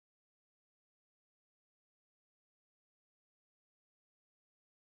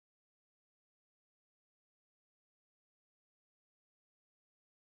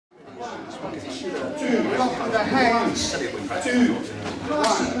Block of the hands. 2, 1.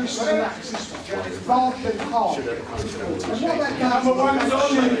 Rather than hard. And what that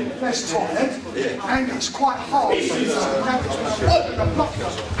does is less tired, and it's quite hard. So the block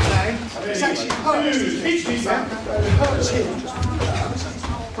it's actually hurts. It hurts here.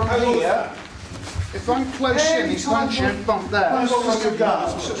 From here, if I'm close in, he's going to bump there. So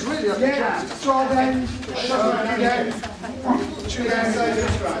it's really up to try then.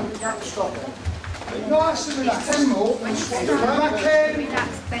 Stop it. Nice and relaxed. 10 more. Back in.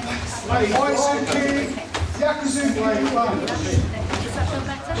 Waizuki. Yakuzuki.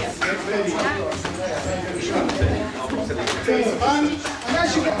 And as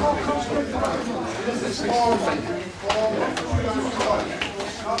you get more confident,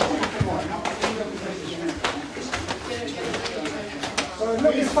 so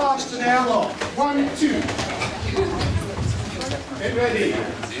looking faster now. 1, 2. Get ready.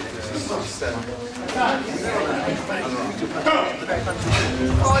 Go.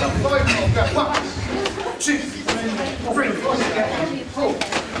 5 more. Go. 1, 2, 3, 4,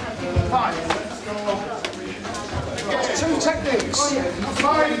 5. 2 techniques.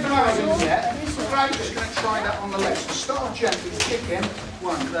 5 yet. I'm just going to try that on the left. So start gently, kick in.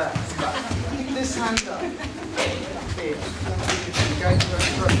 1 there. Keep this hand up. Here. Okay,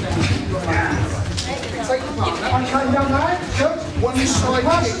 take the partner. Okay, young man. Good. One side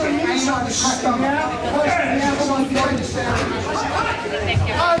kick, aim at the stomach. Okay, young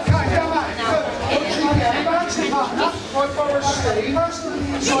man. Good. Watch again. Bounce your partner. Right for a steam.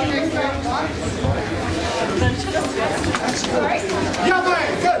 Side kick, back. That's good. Young man.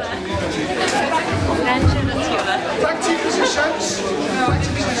 Good. Back to your positions.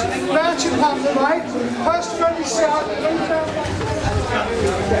 Bounce your partner, right? First friendly side.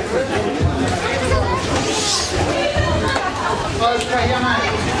 Okay, young man.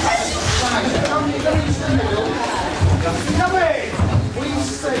 Come in the middle. Come in. We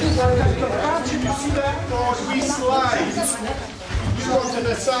say, how do you do that? Or we slide. You go to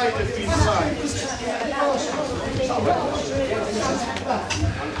the side if we slide.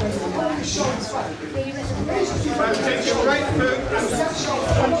 Take your right foot and punch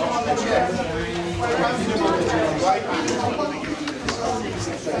him on the chest. Punch him on the chest.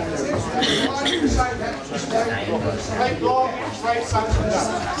 Right block, right side to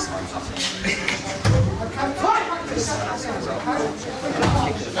down.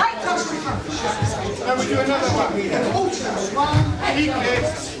 Now we do another one. Keep it.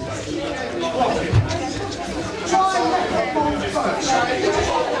 Try and let the ball first.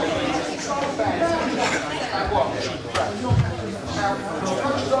 And watch. Now,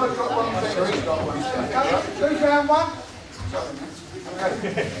 Coach I've got one finger, he's got one finger. Go down one.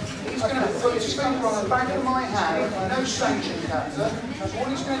 Okay. He's going to put his finger on the back of my hand, no sanction captor. What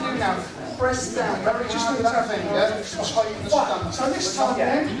he's going to do now, press down very just with that finger, tighten the stomach. So this time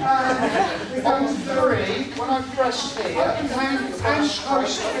then, on 3, when I press here, and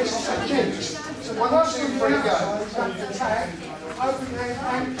close to this juice. So 1, 2, 3, go. Attack, open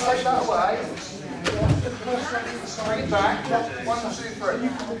hand, and take that away. Bring it back. 1, 2, 3. You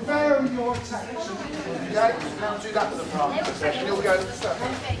can vary your attack. Okay, now do that with the front. And you'll go to the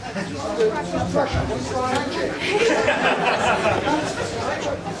second. Pressure. What's the magic?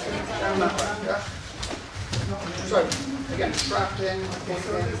 Down that way, okay? So, again, trap in, kick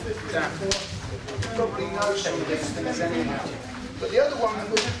in, down. You probably know some of these things anyhow. But the other one that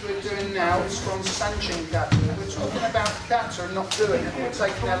we're doing now is from Sanchin Kata. We're talking about Kata and not doing it. We're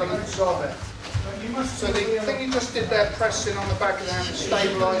taking elements of it. So the thing you just did there, pressing on the back of the hand,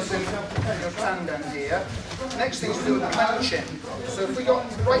 stabilising your tandem here. Next thing is to do with punching. So if we got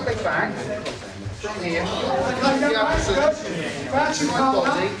right leg back, from here, the opposite to my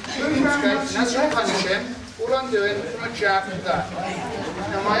body, okay, and as you're punching, all I'm doing from a jab to that.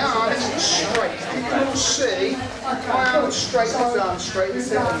 Now my arm isn't straight. You can all see, my arm is straight, his arm straight, it's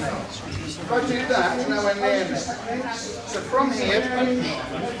hitting me. If I do that, it's nowhere near me. So from here,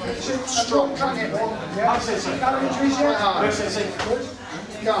 strong, try and hit me. My arm.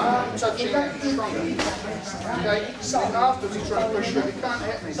 Can't. Touching it, stronger. Okay? So afterwards he's trying to push through, he can't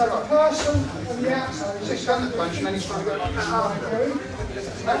hit me. So the person on the outside, so he's done the punch and then he's trying to go after.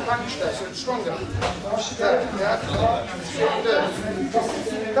 There's no punch there, so it's stronger. There, yeah? That's what I'm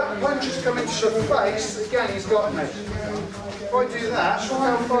doing. That punch is coming to the face, again he's got me. If I do that, look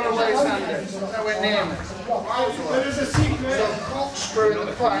how far away his hand is. Nowhere near me. There is a secret. So corkscrew in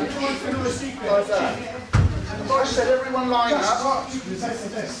the punch, like that. If I said everyone line up, you say,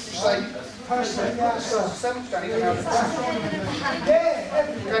 seventh don't even have a punch. Okay, and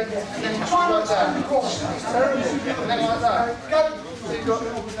then like that. And then like that. Go. So you've got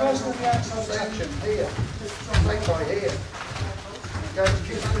section here, plate by here. Go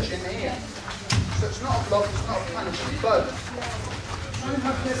kick punch in here. So it's not a block, it's not a punch, it's both.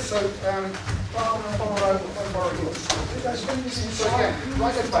 So, so again,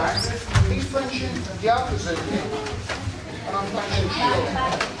 right at back, he's punching the opposite here, and I'm punching short.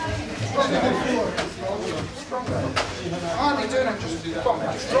 Stronger. I'm hardly doing it, just drop it,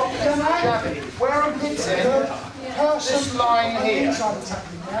 jab it. Where I'm hitting, this line here.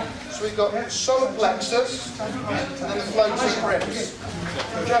 So we've got solar plexus, and then the floating ribs.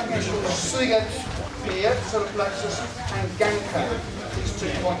 Japanese Suiget here, solar plexus, and Ganka. These 2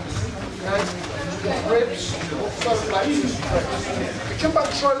 points. Okay? Ribs, solar plexus, ribs. We jump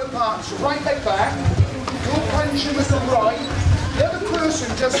up shoulder part, so right leg back. You're punching with the right. The other person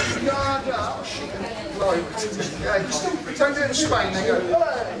just guard up, like, okay? Don't do it in Spain, they go,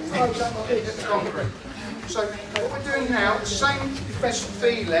 hey, hit the concrete. So what we're doing now, the same best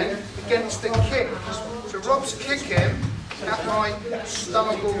feeling against the kick. So Rob's kicking at my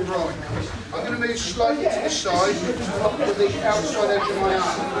stomach or groin. I'm going to move slightly to the side, up with the outside edge of my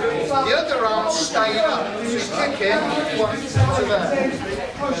arm. The other arm's staying up. So he's kicking, one to there.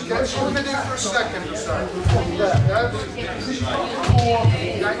 Okay, so what we're going to do for a second or so. There,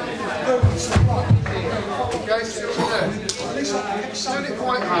 okay, so what we're doing. Doing it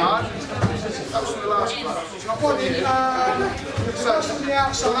quite hard. That was the last part. It's not quite in. So the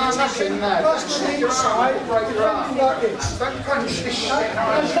outside, nothing there. First on the inside, break your arm. Don't punch this shit.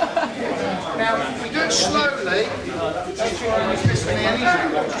 Now, if we do it slowly, he's missing the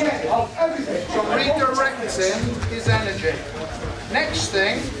energy. So I'm redirecting his energy. Next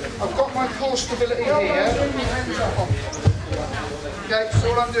thing, I've got my core stability here. Okay, so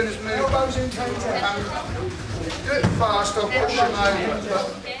all I'm doing is move. Do it fast, I'll push him over.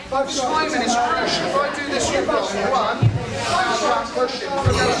 But timing is crucial. If I do this with block one, I can't push him. If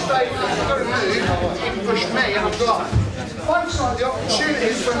I go straight, I've got to move, he can push me and I'm gone. The opportunity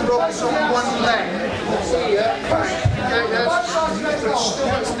is when Rob's on one leg. Here, okay, yes. But still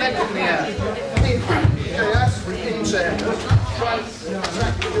got his neck in the air. Okay, yes, into him. Try and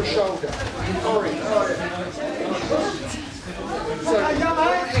attack with your shoulder. So,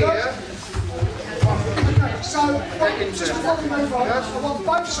 here. So, just before we move on, I want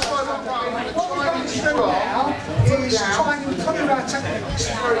both sides of the line. What we're going to do now is try and copy our techniques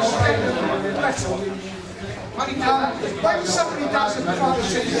very slowly. When somebody does it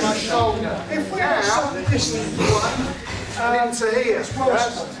in my shoulder, if we have some distance into here, it's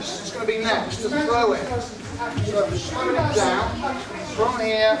going to be next to throw it. So slowing it down from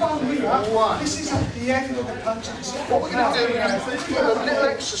here, one. This is at the end of the punch. What we're going to do is put a little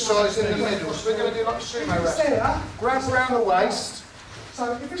exercise in the middle. So we're going to do like a sumo wrestling. Grab around the waist,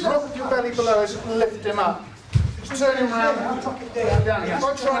 drop your belly below us and lift him up. Just turn him around and down. If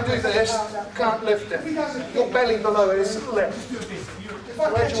I try and do this, you can't lift him. Your belly below is lift.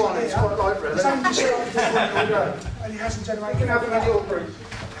 Where do you want it? It's quite light, really. And he hasn't generated. You can have it in your group.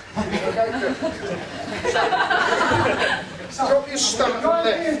 Okay, good. So, drop your stomach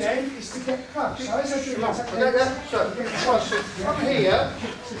and lift. So, from here,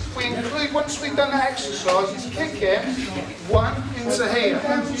 we include, once we've done that exercise, is kick him, one into here.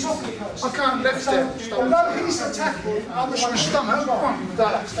 I can't lift him. Although he's attacking, I push my stomach, one,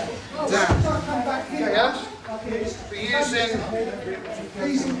 down. Okay, yes? We're using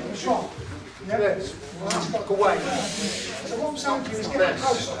this. Look away. So what I'm saying to you is get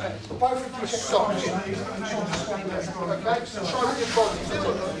closer. Both of you stop. Okay? So try with your body.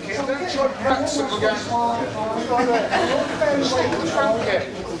 Don't try to practice it again. Stick the front kick.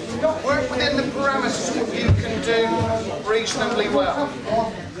 Work within the parameters of what you can do reasonably well.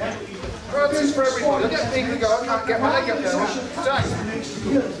 Practice for everybody. Look at people who go, I can't get my leg up there.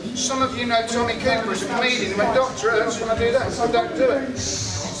 Don't. Some of you know Tommy Cooper is a comedian. He went, doctor, that's when I do that. So don't do it.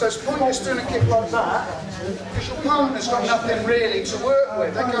 So it's pointless doing a kick like that, because your partner's got nothing really to work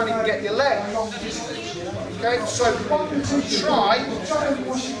with. They can't even get your leg. Okay, so try, you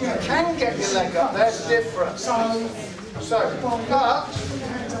can get your leg up, there's different. So, up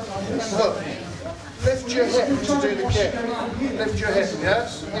and hook. Lift your hip to do the kick. Lift your hip,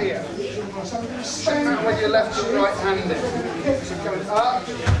 yes? Here. Check out whether you're left or right-handed. So coming up,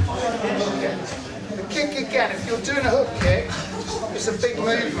 the kick again, if you're doing a hook kick, it's a big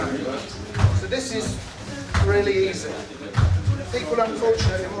movement. So this is really easy. people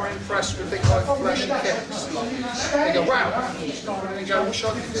unfortunately are more impressed with big high flashy kicks. They go, wow, and they go, wish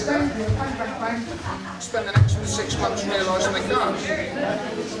I could do that. Spend the next 6 months realising they can't.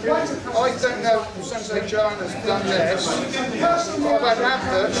 I don't know if Sensei John has done this. I've had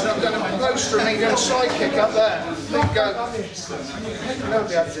adverts and I've done a poster of me doing a side kick up there. They go, they'll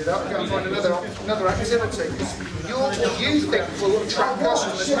be able to do that, I'll go and find another activity. You think will attract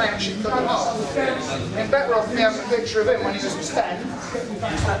customers may actually put them off. It's better off me having a picture of him when he was 10,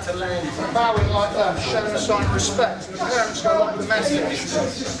 bowing like that, showing a sign of respect. And the parents go like the message.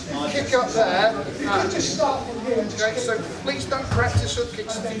 Kick up there. Okay, so please don't practice hook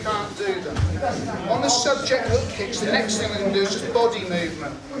kicks if you can't do them. On the subject hook kicks, the next thing we're going to do is just body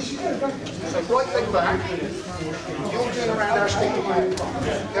movement. So right leg back. You're doing a roundhouse kick in my head.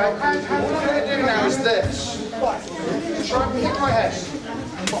 Okay? What we're going to do now is this. Try and kick my head.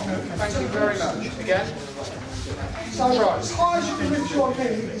 Thank you very much. Again. Try. As high as you can lift your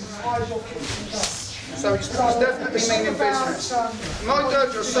knee, as high as your kick. So he's definitely meaning business. My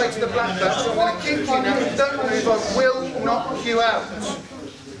dojo will say to the black belts, I'm going to kick you now, if you don't move, I will knock you out.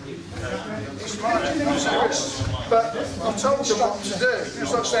 He's smiling, I'm serious. But I've told them what to do.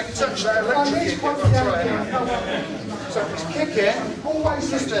 It's like saying, touch that electric kick, I'll try anyway. So he's kicking, always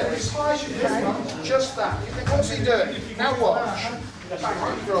just this. Just that. What's he doing? Now watch.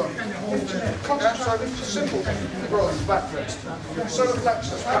 Groin. So simple. The groin, back fist. Solar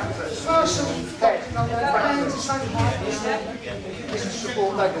plexus, back fist. Head, back fist. This is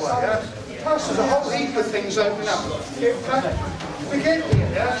support leg away, yeah? There's a whole heap of things open up. Begin here,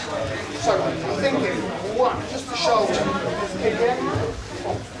 yeah? So I'm thinking, one, just the shoulder. Kick in.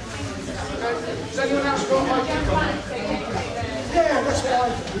 Okay. Has anyone else got my kick? Yeah, that's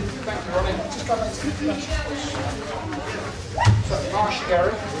fine. Thank you, Ronnie. Just go back to the so, Marshy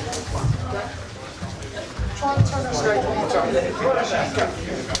Gary. Okay. Try and turn that straight one more time.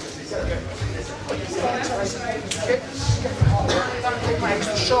 Kick. Don't kick my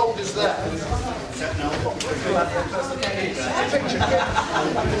extra shoulders there. Picture kick.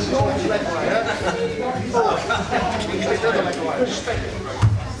 Leg away, yeah? Just think.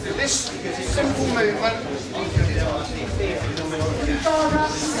 This simple movement.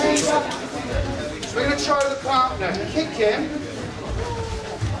 So we're going to try with the partner. Kick him.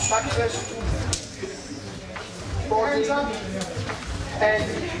 Back fist. Body. Head.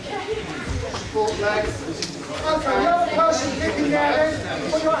 Support leg. Okay, the other person kicking there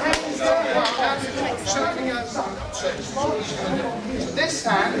then, put your hands there. So this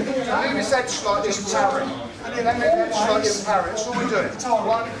hand, move his head slightly and parry. Then move his head slightly and parry. That's all we're doing. 1,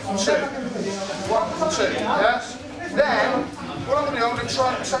 2. 1, 2. Yes? Then, what I'm going to do, I'm going to try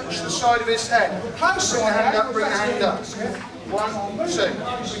and touch the side of his head. Bring the hand up, bring the hand up. 1,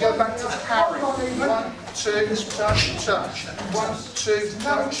 2. We go back to parry. 1, 2, touch, touch. 1, 2,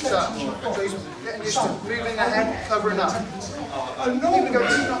 touch, touch. So he's getting used to moving the head, covering up. Here we go,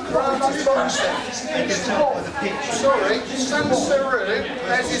 karate boxing. Sorry, Sansaru,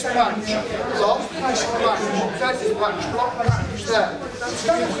 there's his punch. Block, punch. There's his punch. Block, punch. There.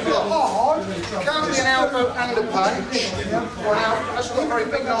 Block. It can't be an elbow and a punch. Or an elbow. That's not a very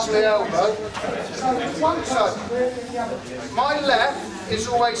big gnarly elbow. So, my left is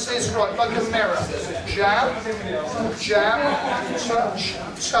always his right, like a mirror. Jab, jab, touch,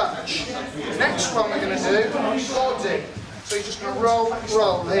 touch. Next one we're going to do, body. So you're just going to roll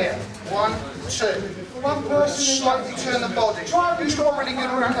here. 1, 2. One person slightly turn the body. Who's got a really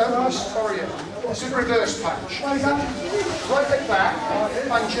good round? Sorry, it's a reverse punch. Right leg back,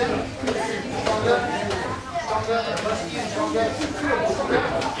 punch in. Stronger, stronger, stronger.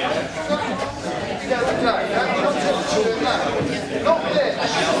 You go with that. Not this.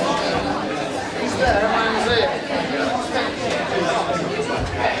 He's there, man's here.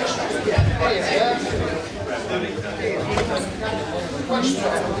 Here, yeah?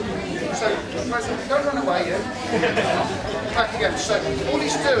 So, don't run away yet. Back again. So, all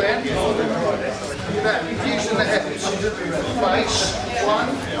he's doing, using the hips. Face, 1,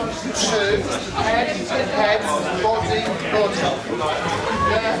 2, head, body, body.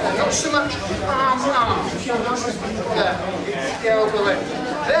 Yeah, not so much arm. There, the elbow in.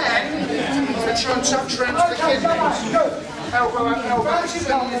 Then, I'm going to try and touch around to the kidneys. Elbow out, elbow out,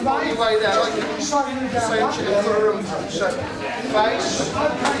 filling his body way there, like you say chicken for a room for him. So, face,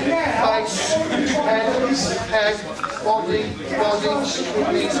 head, body,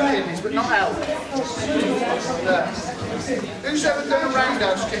 kidneys, but not elbow. There. Who's ever done a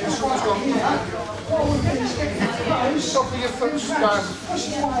roundhouse kick? Someone's gone, top of your foot down.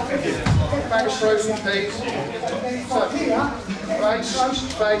 Bag of frozen peas. So,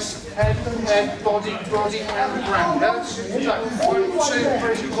 face, head, body, and ground. So, 1, 2,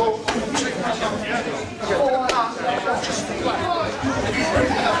 3, 4, 2, 6, 7,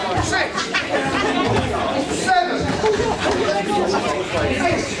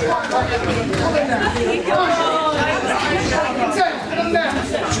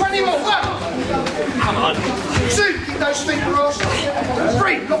 10, 20 more. 1, come on. 2, keep those feet crossed.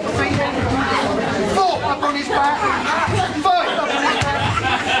 3, lock the feet. 4, up on his back. 5, up on his back.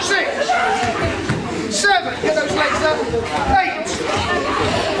 6, 7, get those legs up. 8,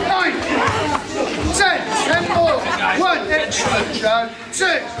 9, 10, 10 more. 1, excellent, Joe. 2,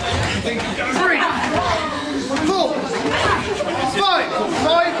 3, 4, 5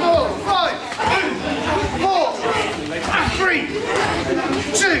 more. 5, 4, 3,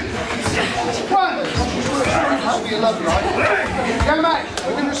 2, 1. That'll be a lovely ride. Go, mate.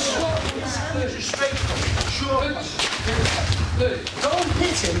 We're going to straight, short. Don't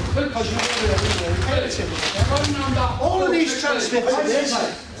hit him because you know hit him. All of these transmitters, this,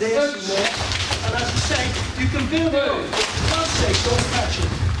 and as I say, you can build it up. For God's sake, don't catch him.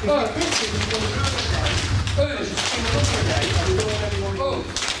 If you hit him, you're going to go down. Because it's been another day, and we don't want anyone to move.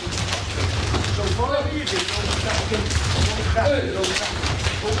 So whatever you do, don't crack him, don't crack him.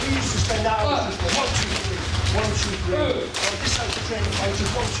 But we used to spend hours just going 1, 2, 3, 1, 2, 3. Well, this type of training fighters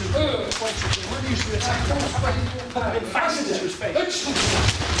 1, 2, 3, 1, 2, 3. When he used to attack him, put him in fast into his face. Then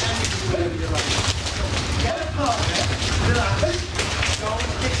you can do whatever you like. So get a partner, relax, don't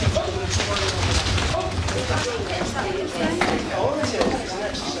hit him over and somewhere else. All it is an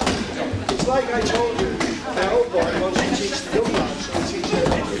exercise. It's like I told you, the old boy wants to teach the young man, so he teaches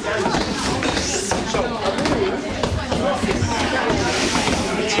them every dance. So I believe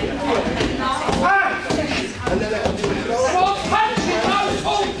and then I can do it.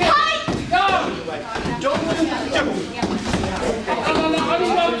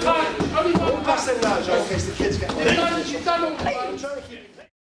 Don't pass them now, in case the kids get on.